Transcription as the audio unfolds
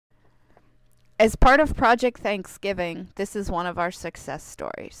As part of Project Thanksgiving, this is one of our success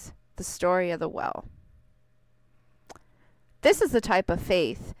stories, the story of the well. This is the type of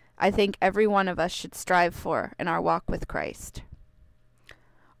faith I think every one of us should strive for in our walk with Christ.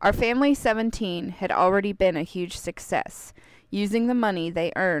 Our family 17 had already been a huge success, using the money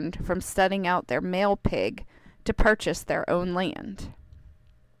they earned from studying out their male pig to purchase their own land.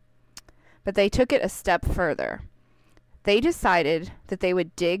 But they took it a step further. They decided that they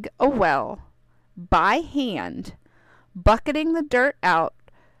would dig a well by hand, bucketing the dirt out,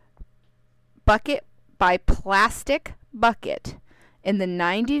 bucket by plastic bucket, in the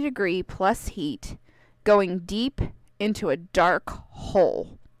 90-degree plus heat, going deep into a dark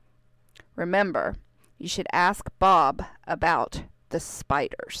hole. Remember, you should ask Bob about the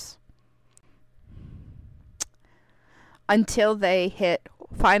spiders. Until they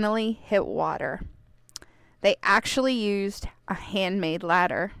finally hit water. They actually used a handmade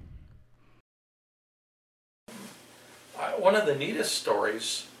ladder. One of the neatest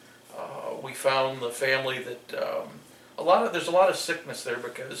stories, we found the family that there's a lot of sickness there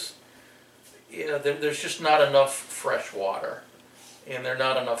because there's just not enough fresh water, and there are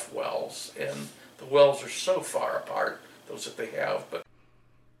not enough wells, and the wells are so far apart, those that they have. But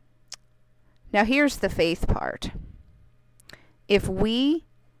now here's the faith part. If we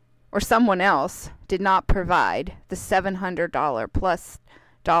or someone else did not provide the $700 plus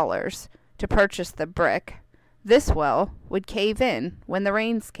dollars to purchase the brick, this well would cave in when the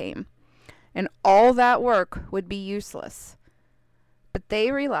rains came, and all that work would be useless. But they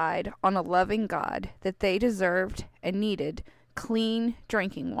relied on a loving God that they deserved and needed clean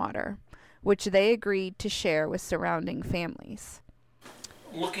drinking water, which they agreed to share with surrounding families.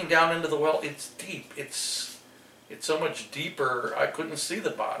 looking down into the well, it's deep. It's so much deeper, I couldn't see the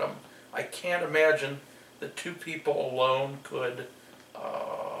bottom. I can't imagine that two people alone could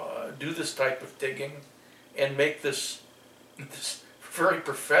do this type of digging and make this very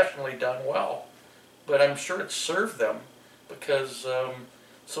professionally done well. But I'm sure it served them because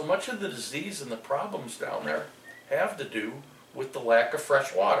so much of the disease and the problems down there have to do with the lack of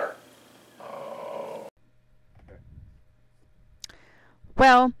fresh water.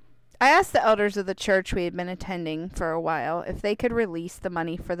 Well, I asked the elders of the church we had been attending for a while if they could release the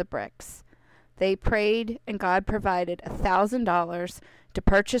money for the bricks. They prayed, and God provided $1,000 to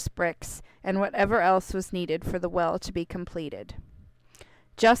purchase bricks and whatever else was needed for the well to be completed.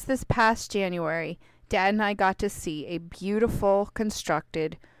 Just this past January, Dad and I got to see a beautiful,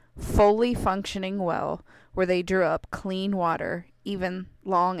 constructed, fully functioning well where they drew up clean water even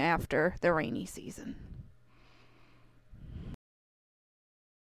long after the rainy season.